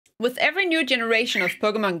With every new generation of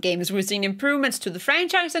Pokemon games, we've seen improvements to the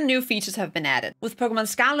franchise and new features have been added. With Pokemon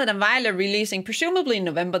Scarlet and Violet releasing presumably in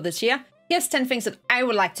November this year, here's 10 things that I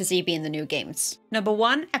would like to see be in the new games. Number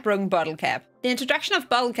 1, a broken bottle cap. The introduction of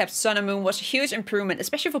bottle caps to Sun and Moon was a huge improvement,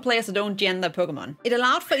 especially for players that don't gen their Pokemon. It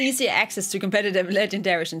allowed for easier access to competitive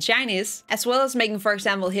legendaries and shinies, as well as making, for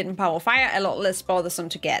example, Hidden Power Fire a lot less bothersome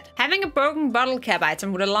to get. Having a broken bottle cap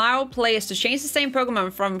item would allow players to change the same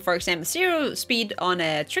Pokemon from, for example, 0 speed on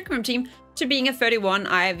a Trick Room team to being a 31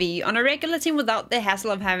 IV on a regular team without the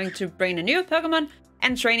hassle of having to bring a new Pokemon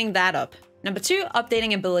and training that up. Number 2,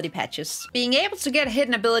 updating ability patches. Being able to get a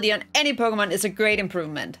hidden ability on any Pokemon is a great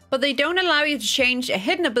improvement, but they don't allow you to change a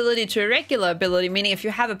hidden ability to a regular ability, meaning if you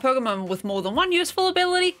have a Pokemon with more than one useful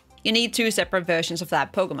ability, you need 2 separate versions of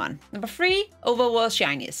that Pokemon. Number 3, Overworld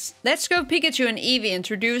Shinies. Let's Go Pikachu and Eevee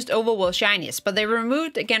introduced Overworld Shinies, but they were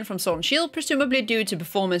removed again from Sword and Shield, presumably due to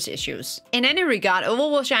performance issues. In any regard,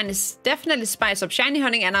 Overworld Shinies definitely spice up shiny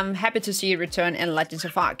hunting, and I'm happy to see it return in Legends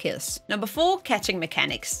of Arceus. Number 4, catching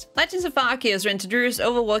mechanics. Legends of Arceus introduced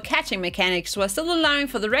Overworld catching mechanics while still allowing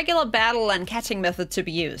for the regular battle and catching method to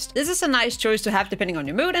be used. This is a nice choice to have depending on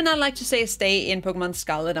your mood, and I'd like to say stay in Pokemon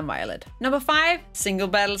Scarlet and Violet. Number 5, single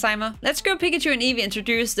battle time. Let's Go Pikachu and Eevee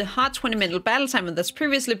introduced the hard 20-minute battle timer that's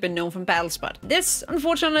previously been known from BattleSpot. This,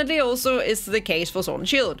 unfortunately, also is the case for Sword and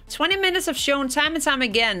Shield. 20 minutes have shown time and time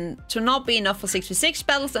again to not be enough for 6v6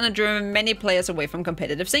 battles and have driven many players away from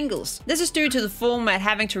competitive singles. This is due to the format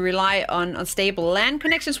having to rely on unstable LAN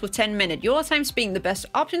connections, with 10-minute Euro times being the best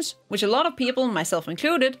options, which a lot of people, myself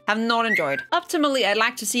included, have not enjoyed. Optimally, I'd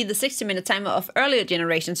like to see the 60-minute timer of earlier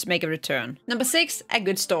generations make a return. Number 6, a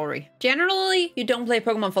good story. Generally, you don't play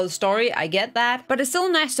Pokemon for the story, I get that, but it's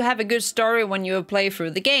still nice to have a good story when you play through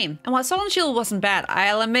the game. And while Sword and Shield wasn't bad,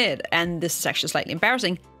 I'll admit, and this is actually slightly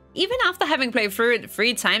embarrassing, even after having played through it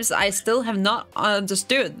 3 times, I still have not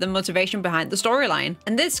understood the motivation behind the storyline.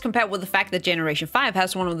 And this, compared with the fact that Generation 5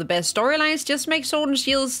 has one of the best storylines, just makes Sword and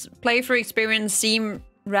Shield's playthrough experience seem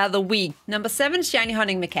rather weak. Number 7, shiny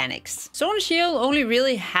hunting mechanics. Sword and Shield only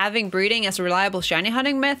really having breeding as a reliable shiny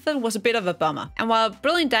hunting method was a bit of a bummer. And while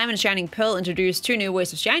Brilliant Diamond and Shining Pearl introduced 2 new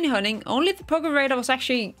ways of shiny hunting, only the Poké Radar was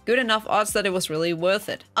actually good enough odds that it was really worth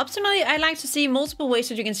it. Optimally, I'd like to see multiple ways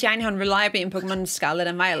that you can shiny hunt reliably in Pokemon Scarlet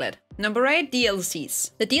and Violet. Number 8,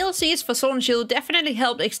 DLCs. The DLCs for Sword and Shield definitely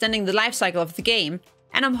helped extending the life cycle of the game,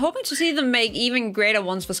 and I'm hoping to see them make even greater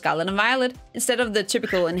ones for Scarlet and Violet, instead of the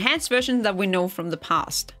typical enhanced version that we know from the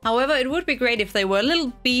past. However, it would be great if they were a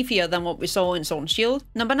little beefier than what we saw in Sword and Shield.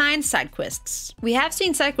 Number 9, side quests. We have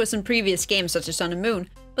seen side quests in previous games such as Sun and Moon,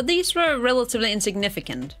 but these were relatively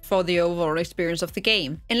insignificant for the overall experience of the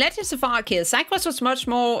game. In Legends of Arceus, side quests was much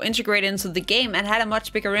more integrated into the game and had a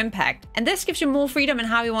much bigger impact. And this gives you more freedom in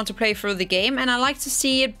how you want to play through the game, and I like to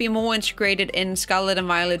see it be more integrated in Scarlet and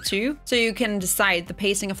Violet too, so you can decide the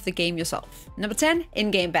pacing of the game yourself. Number 10,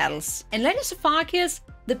 in-game battles. In Legends of Arceus,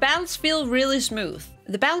 the battles feel really smooth.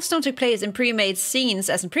 The battles don't take place in pre-made scenes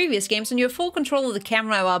as in previous games, and you have full control of the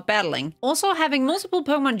camera while battling. Also, having multiple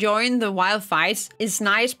Pokemon join the wild fights is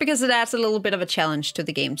nice because it adds a little bit of a challenge to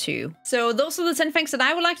the game too. So those are the 10 things that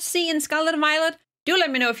I would like to see in Scarlet and Violet. Do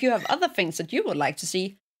let me know if you have other things that you would like to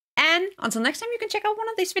see. And until next time, you can check out one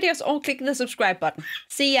of these videos or click the subscribe button.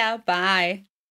 See ya, bye!